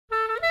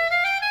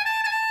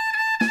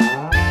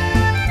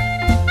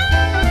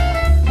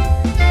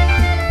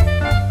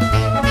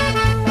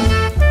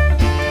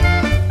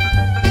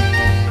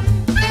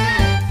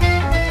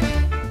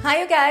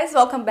guys,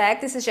 welcome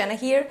back. This is Jana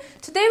here.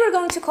 Today we're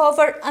going to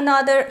cover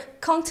another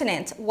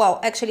continent,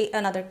 well actually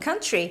another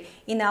country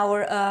in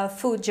our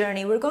food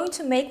journey. We're going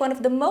to make one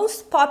of the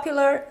most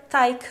popular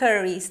Thai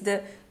curries,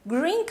 the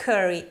green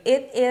curry.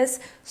 It is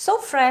so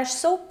fresh,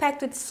 so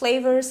packed with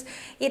flavors.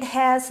 It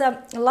has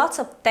lots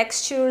of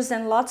textures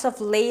and lots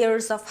of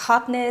layers of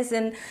hotness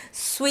and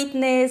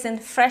sweetness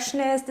and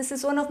freshness. This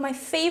is one of my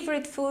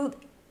favorite food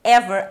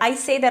ever. I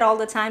say that all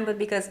the time, but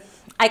because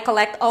I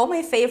collect all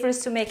my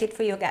favorites to make it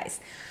for you guys.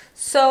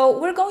 So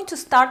we're going to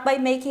start by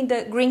making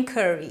the green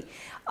curry.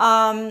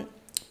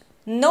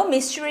 No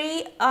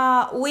mystery.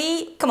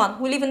 We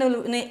live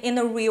in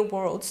a real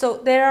world. So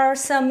there are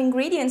some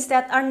ingredients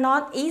that are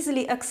not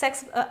easily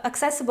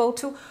accessible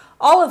to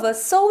all of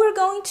us. So we're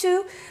going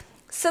to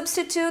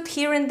substitute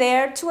here and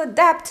there to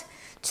adapt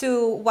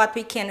to what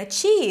we can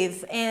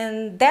achieve.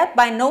 And that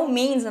by no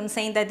means I'm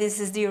saying that this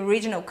is the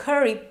original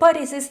curry, but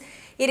it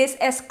is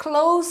as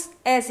close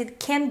as it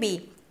can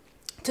be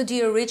to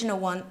the original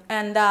one,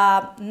 and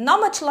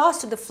not much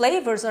loss to the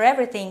flavors or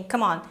everything.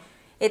 Come on,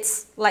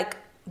 it's like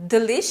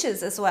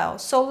delicious as well.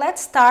 So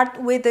let's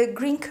start with the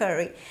green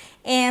curry,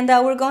 and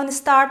we're going to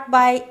start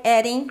by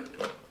adding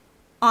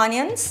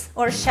onions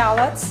or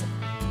shallots,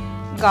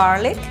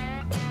 garlic,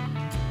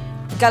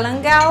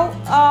 galangal.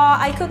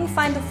 I couldn't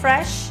find the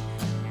fresh.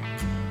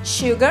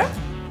 Sugar,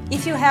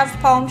 if you have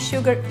palm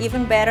sugar,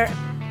 even better.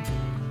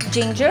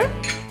 Ginger,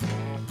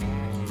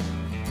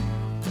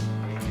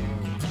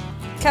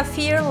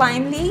 kaffir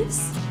lime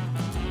leaves,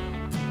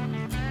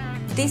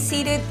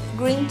 deseeded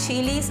green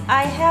chilies.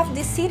 I have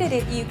deseeded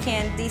it. You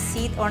can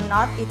deseed or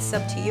not, it's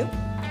up to you.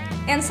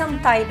 And some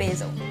Thai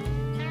basil.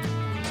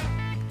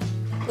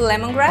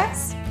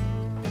 Lemongrass.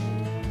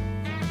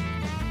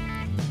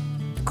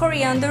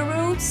 Coriander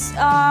roots.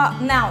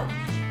 Now,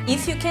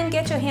 if you can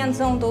get your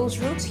hands on those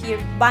roots here,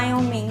 by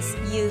all means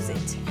use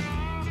it.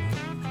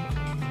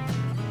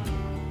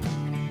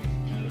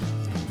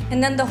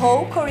 And then the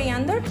whole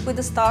coriander with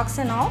the stalks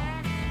and all.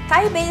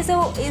 Thai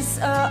basil is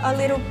a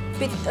little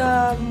bit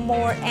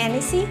more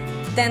anisey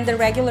than the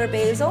regular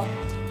basil.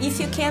 If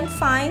you can't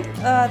find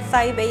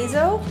Thai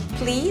basil,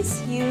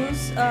 please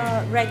use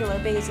regular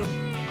basil.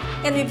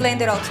 And we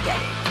blend it all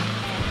together.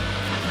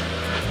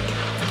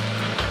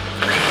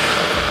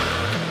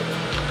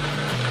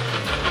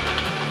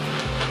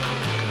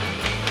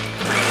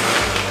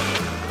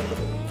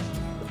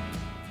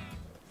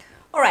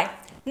 Alright,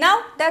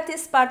 now that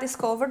this part is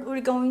covered,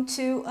 we're going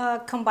to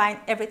combine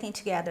everything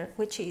together,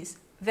 which is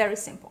very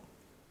simple.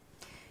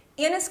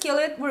 In a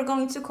skillet, we're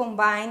going to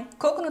combine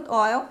coconut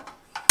oil,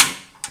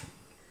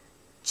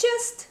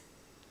 just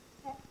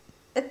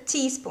a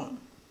teaspoon,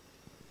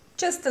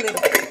 just a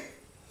little bit.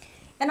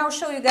 And I'll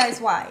show you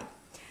guys why.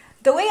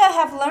 The way I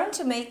have learned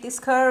to make this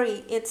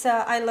curry,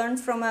 I learned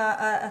from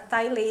a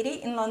Thai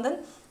lady in London.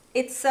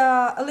 It's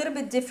a little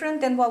bit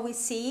different than what we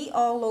see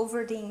all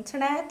over the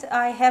internet.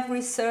 I have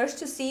researched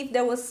to see if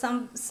there was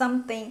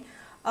something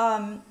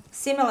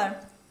similar,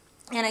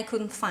 and I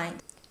couldn't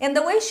find. And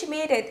the way she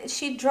made it,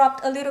 she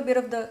dropped a little bit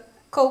of the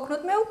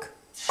coconut milk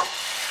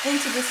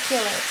into the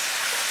skillet.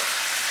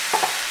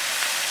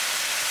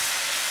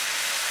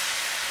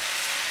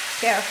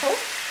 Careful.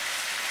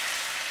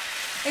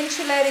 And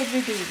she let it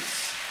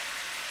reduce.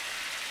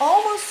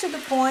 Almost to the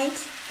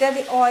point that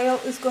the oil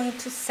is going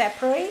to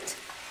separate,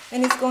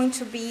 and it's going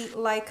to be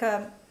like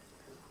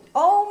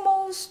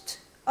almost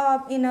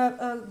in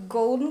a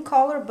golden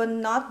color, but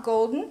not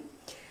golden.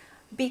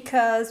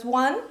 Because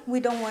one, we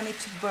don't want it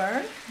to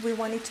burn, we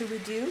want it to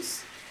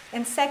reduce.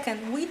 And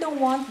second, we don't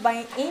want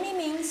by any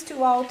means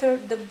to alter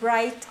the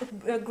bright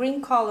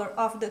green color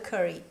of the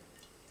curry.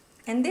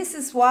 And this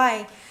is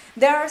why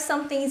there are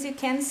some things you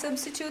can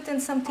substitute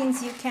and some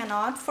things you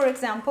cannot. For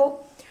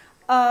example,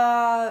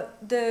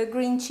 the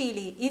green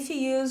chili. If you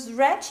use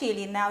red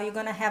chili, now you're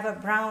gonna have a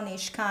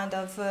brownish kind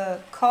of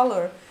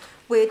color,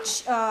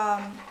 which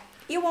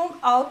it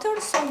won't alter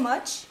so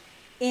much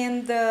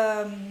in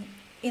the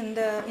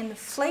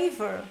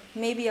flavor,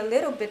 maybe a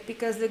little bit,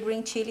 because the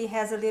green chili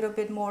has a little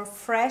bit more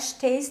fresh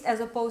taste as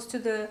opposed to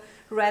the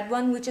red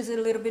one, which is a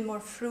little bit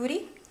more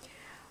fruity.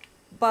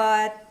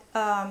 But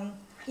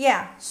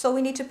yeah, so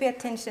we need to pay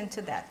attention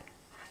to that.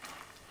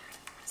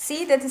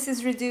 See that this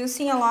is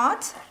reducing a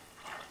lot.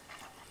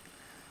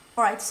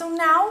 Alright, so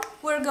now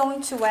we're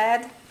going to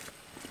add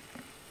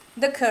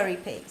the curry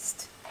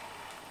paste.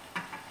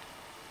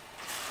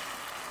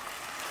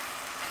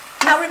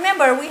 Now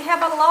remember, we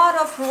have a lot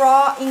of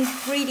raw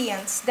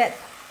ingredients that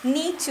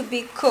need to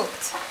be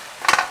cooked,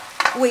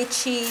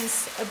 which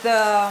is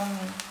the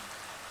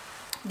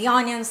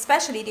onions,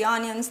 especially the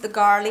onions, the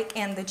garlic,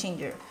 and the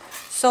ginger.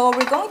 So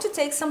we're going to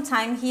take some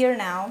time here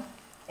now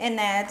and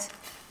add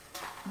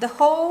the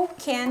whole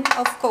can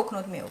of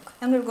coconut milk,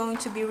 and we're going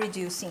to be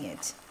reducing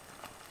it.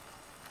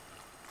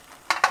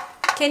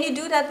 Can you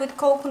do that with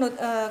coconut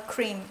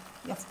cream?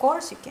 Of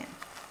course you can.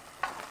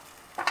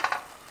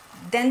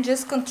 Then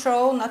just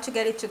control not to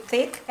get it too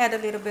thick, add a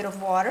little bit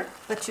of water,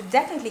 but you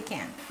definitely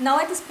can. Now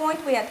at this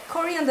point we add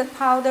coriander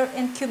powder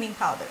and cumin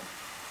powder.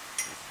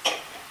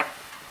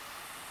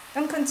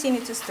 and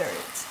continue to stir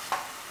it.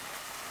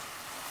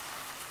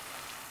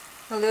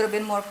 A little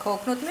bit more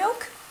coconut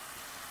milk.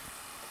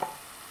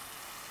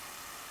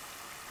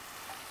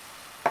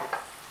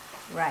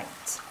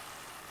 Right.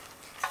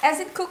 As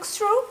it cooks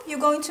through, you're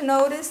going to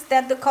notice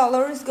that the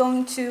color is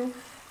going to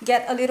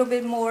get a little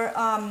bit more,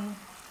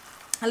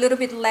 a little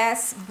bit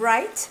less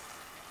bright,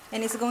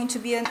 and it's going to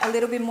be a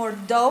little bit more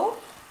dull.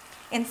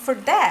 And for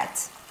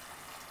that,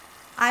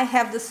 I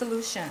have the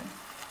solution.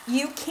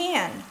 You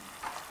can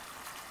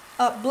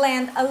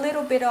blend a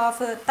little bit of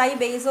Thai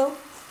basil,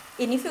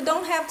 and if you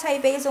don't have Thai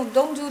basil,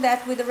 don't do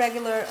that with the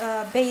regular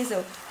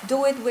basil.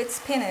 Do it with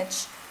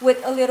spinach,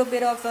 with a little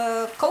bit of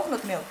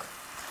coconut milk,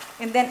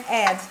 and then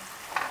add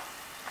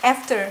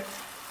after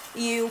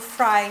you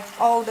fry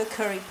all the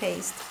curry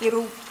paste.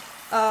 It'll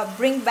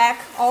bring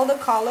back all the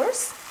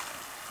colors,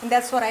 and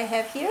that's what I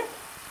have here.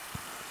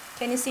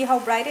 Can you see how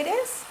bright it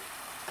is?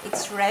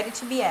 It's ready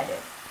to be added.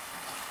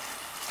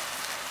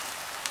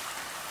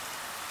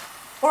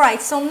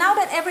 Alright, so now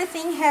that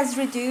everything has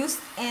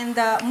reduced and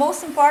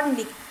most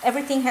importantly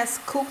everything has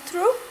cooked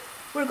through,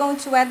 we're going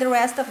to add the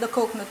rest of the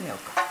coconut milk.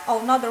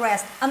 Oh, not the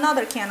rest,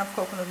 another can of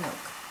coconut milk.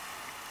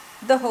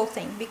 The whole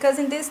thing, because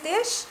in this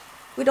dish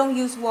we don't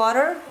use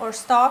water or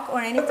stock or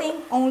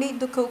anything, only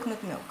the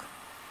coconut milk.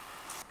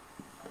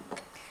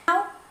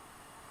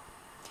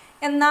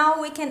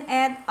 Now we can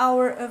add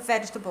our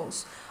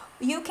vegetables.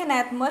 You can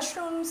add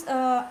mushrooms,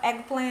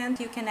 eggplant,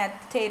 you can add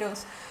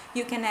potatoes,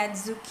 you can add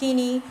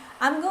zucchini.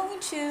 I'm going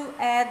to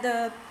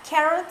add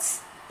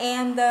carrots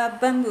and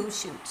bamboo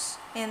shoots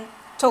and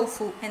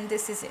tofu, and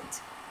this is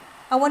it.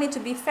 I want it to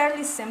be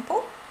fairly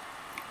simple.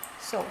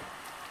 So,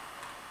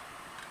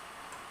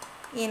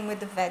 in with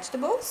the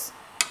vegetables.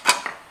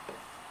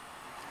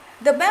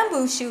 The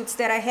bamboo shoots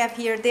that I have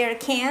here, they're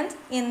canned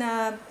in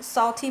a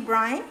salty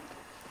brine.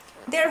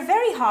 They're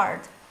very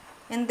hard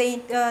and they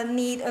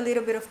need a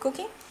little bit of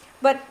cooking,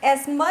 but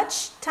as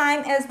much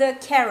time as the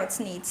carrots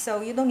need,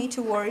 so you don't need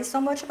to worry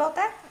so much about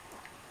that.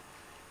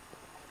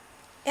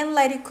 And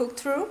let it cook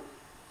through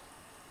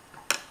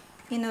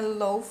in a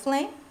low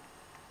flame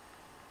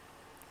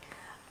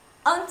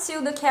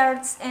until the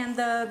carrots and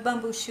the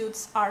bamboo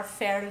shoots are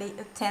fairly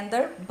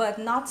tender but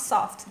not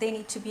soft. They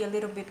need to be a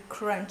little bit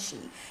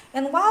crunchy.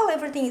 And while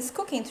everything is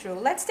cooking through,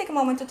 let's take a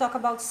moment to talk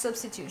about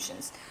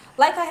substitutions.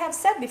 Like I have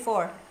said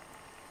before,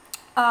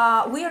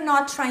 we are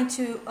not trying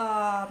to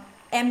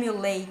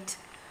emulate,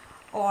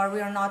 or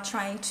we are not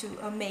trying to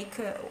make,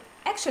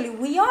 actually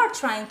we are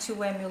trying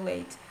to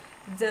emulate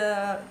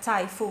the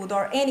Thai food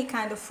or any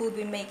kind of food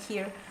we make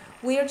here.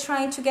 We are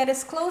trying to get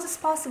as close as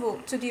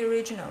possible to the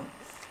original.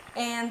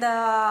 And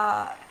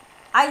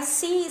I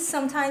see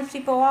sometimes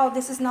people, oh,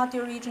 this is not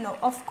the original.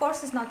 Of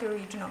course it's not the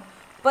original,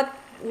 but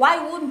why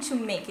wouldn't you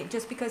make it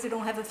just because you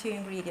don't have a few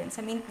ingredients?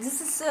 I mean,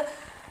 this is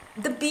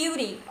the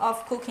beauty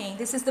of cooking.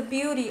 This is the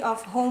beauty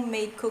of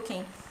homemade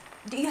cooking.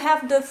 You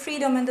have the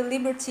freedom and the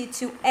liberty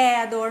to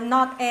add or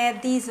not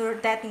add this or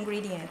that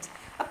ingredient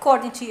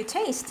according to your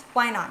taste.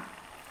 Why not?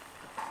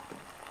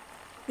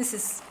 This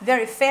is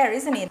very fair,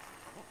 isn't it?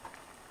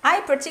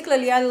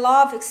 I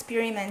love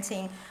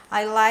experimenting.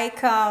 I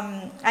like,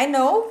 I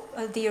know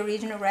the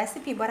original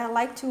recipe, but I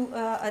like to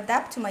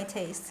adapt to my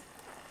taste.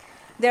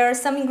 There are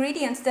some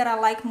ingredients that I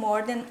like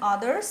more than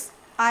others.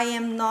 I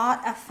am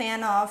not a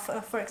fan of,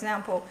 for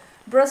example,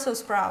 Brussels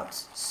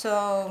sprouts.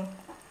 So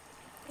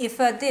if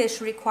a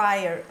dish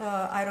requires,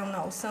 I don't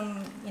know,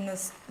 some in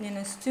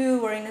a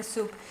stew or in a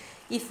soup,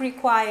 if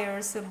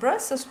requires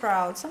Brussels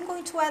sprouts, I'm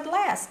going to add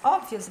less.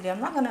 Obviously,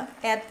 I'm not going to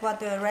add what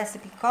the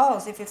recipe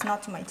calls if it's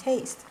not to my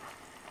taste.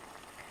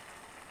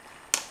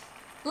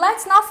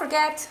 Let's not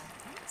forget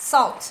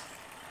salt,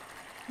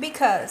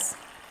 because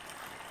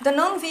the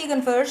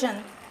non-vegan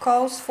version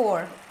calls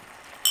for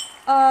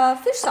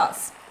fish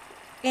sauce,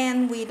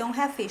 and we don't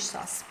have fish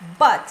sauce.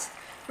 But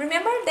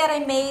remember that I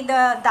made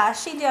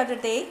dashi the other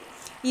day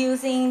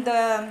using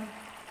the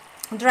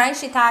dry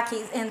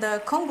shiitake and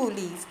the kombu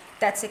leaf.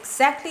 That's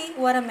exactly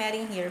what I'm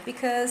adding here,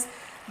 because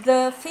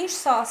the fish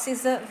sauce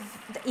is it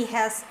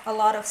has a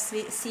lot of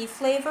sea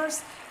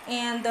flavors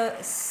and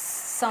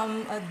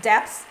some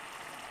depth,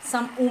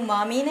 some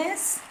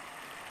umami-ness,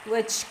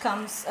 which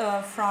comes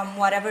from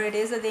whatever it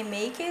is that they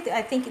make it.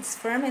 I think it's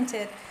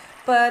fermented,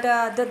 but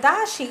the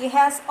dashi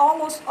has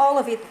almost all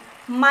of it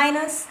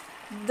minus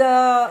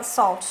the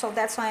salt, so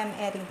that's why I'm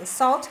adding the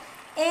salt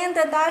and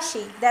the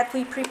dashi that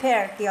we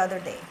prepared the other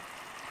day,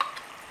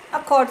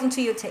 according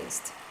to your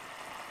taste.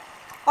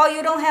 Or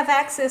you don't have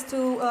access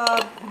to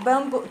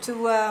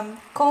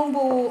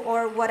kombu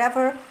or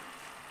whatever,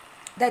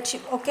 that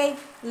you, okay,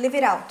 leave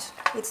it out.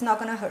 It's not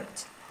gonna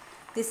hurt.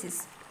 This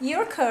is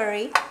your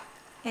curry,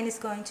 and it's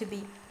going to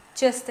be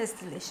just as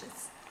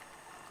delicious.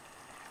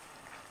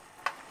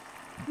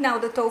 Now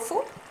the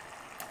tofu.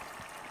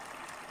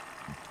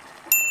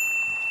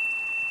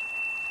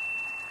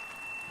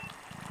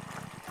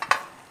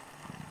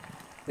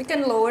 We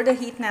can lower the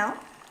heat now.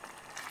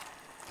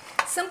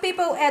 Some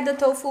people add the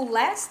tofu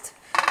last.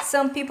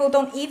 Some people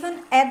don't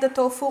even add the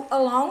tofu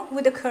along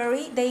with the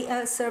curry. They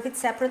serve it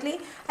separately.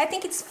 I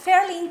think it's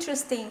fairly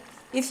interesting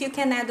if you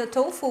can add the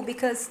tofu,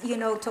 because you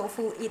know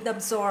tofu, it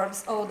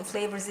absorbs all the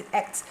flavors, it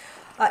acts,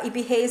 it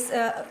behaves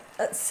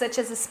such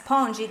as a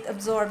sponge, it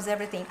absorbs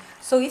everything.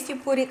 So if you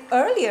put it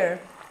earlier,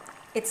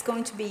 it's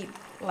going to be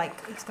like,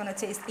 it's going to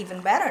taste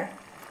even better.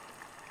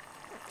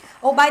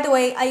 Oh, by the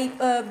way,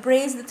 I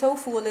braised the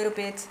tofu a little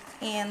bit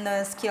in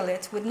the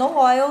skillet with no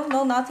oil,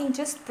 no nothing,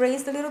 just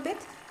braised a little bit.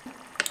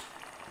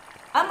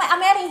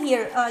 I'm adding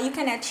here, you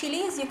can add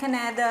chilies, you can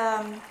add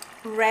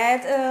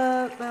red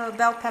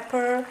bell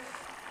pepper,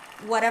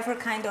 whatever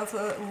kind of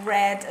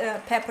red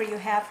pepper you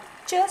have,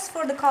 just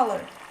for the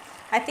color.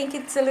 I think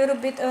it's a little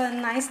bit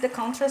nice, the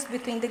contrast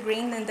between the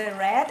green and the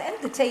red, and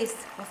the taste,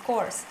 of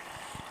course.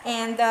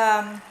 And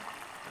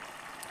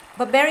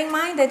but bear in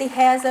mind that it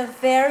has a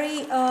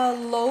very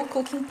low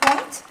cooking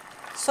point,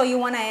 so you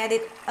want to add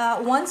it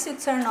once you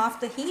turn off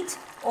the heat,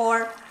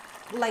 or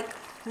like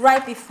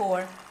right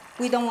before.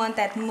 We don't want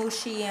that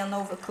mushy and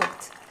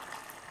overcooked.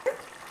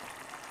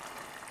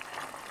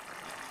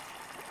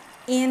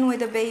 In with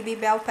the baby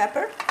bell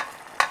pepper.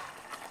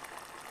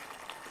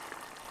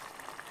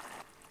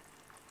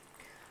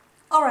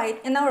 Alright,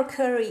 and our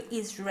curry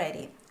is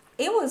ready.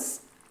 It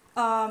was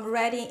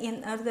ready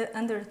in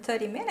under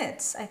 30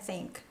 minutes, I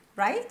think,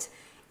 right?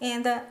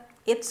 And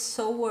it's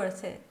so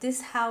worth it.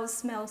 This house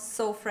smells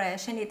so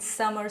fresh, and it's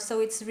summer, so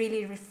it's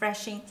really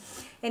refreshing,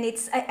 and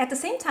it's at the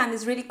same time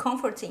it's really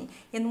comforting.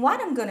 And what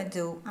I'm gonna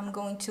do, I'm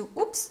going to,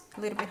 oops,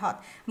 a little bit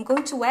hot, I'm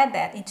going to add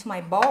that into my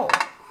bowl.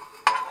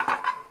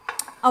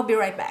 I'll be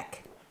right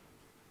back.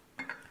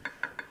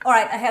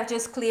 Alright, I have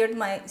just cleared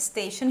my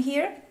station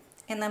here,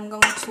 and I'm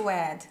going to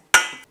add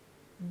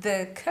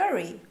the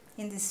curry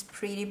in this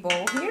pretty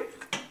bowl here.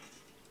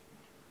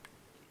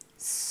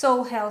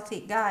 So healthy,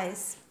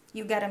 guys.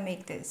 You gotta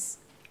make this.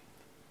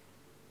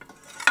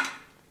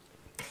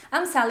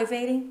 I'm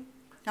salivating.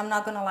 I'm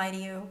not gonna lie to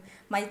you.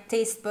 My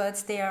taste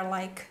buds, they are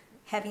like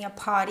having a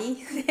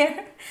party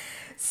there.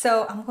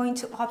 So I'm going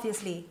to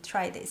obviously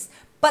try this.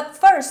 But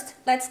first,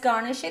 let's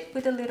garnish it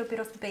with a little bit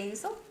of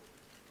basil.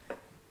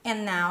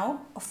 And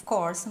now, of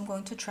course, I'm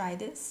going to try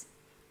this.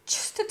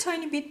 Just a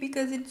tiny bit,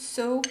 because it's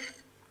so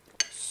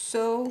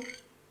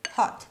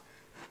hot.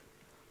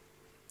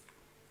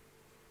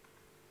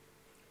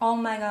 Oh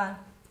my God.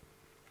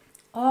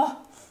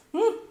 Oh,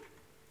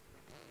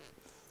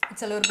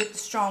 it's a little bit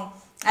strong.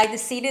 I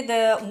decided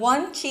the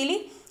one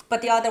chili,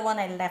 but the other one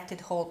I left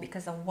it whole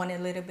because I wanted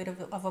a little bit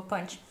of a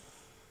punch.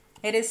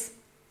 It is,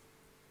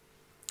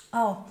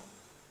 oh,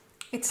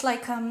 it's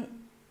like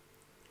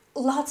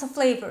lots of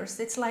flavors.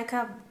 It's like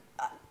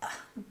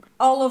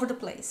all over the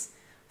place.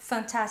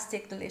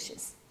 Fantastic,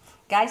 delicious.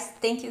 Guys,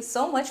 thank you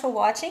so much for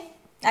watching.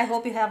 I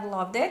hope you have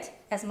loved it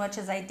as much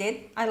as I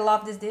did. I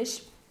love this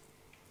dish.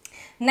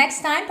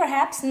 Next time,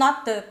 perhaps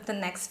not the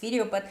next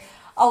video, but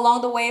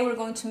along the way we're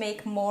going to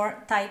make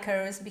more Thai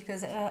curries,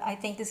 because I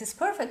think this is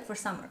perfect for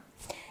summer.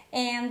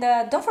 And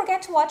don't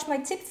forget to watch my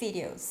tip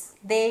videos.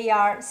 They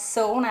are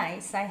so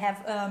nice. I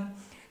have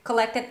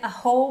collected a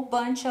whole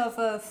bunch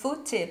of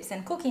food tips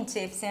and cooking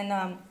tips,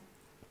 and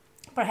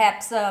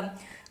perhaps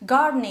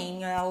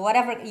gardening,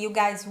 whatever you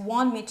guys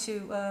want me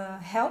to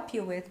help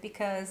you with,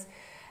 because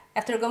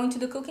after going to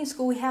the cooking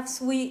school we have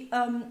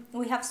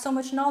so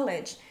much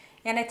knowledge.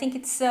 And I think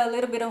it's a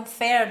little bit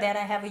unfair that I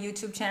have a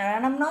YouTube channel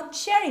and I'm not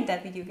sharing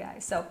that with you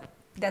guys. So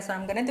that's what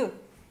I'm gonna do.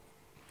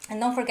 And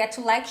don't forget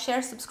to like,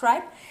 share,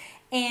 subscribe,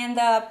 and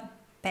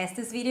pass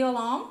this video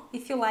along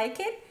if you like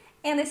it.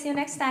 And I'll see you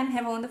next time.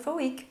 Have a wonderful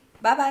week.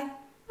 Bye bye.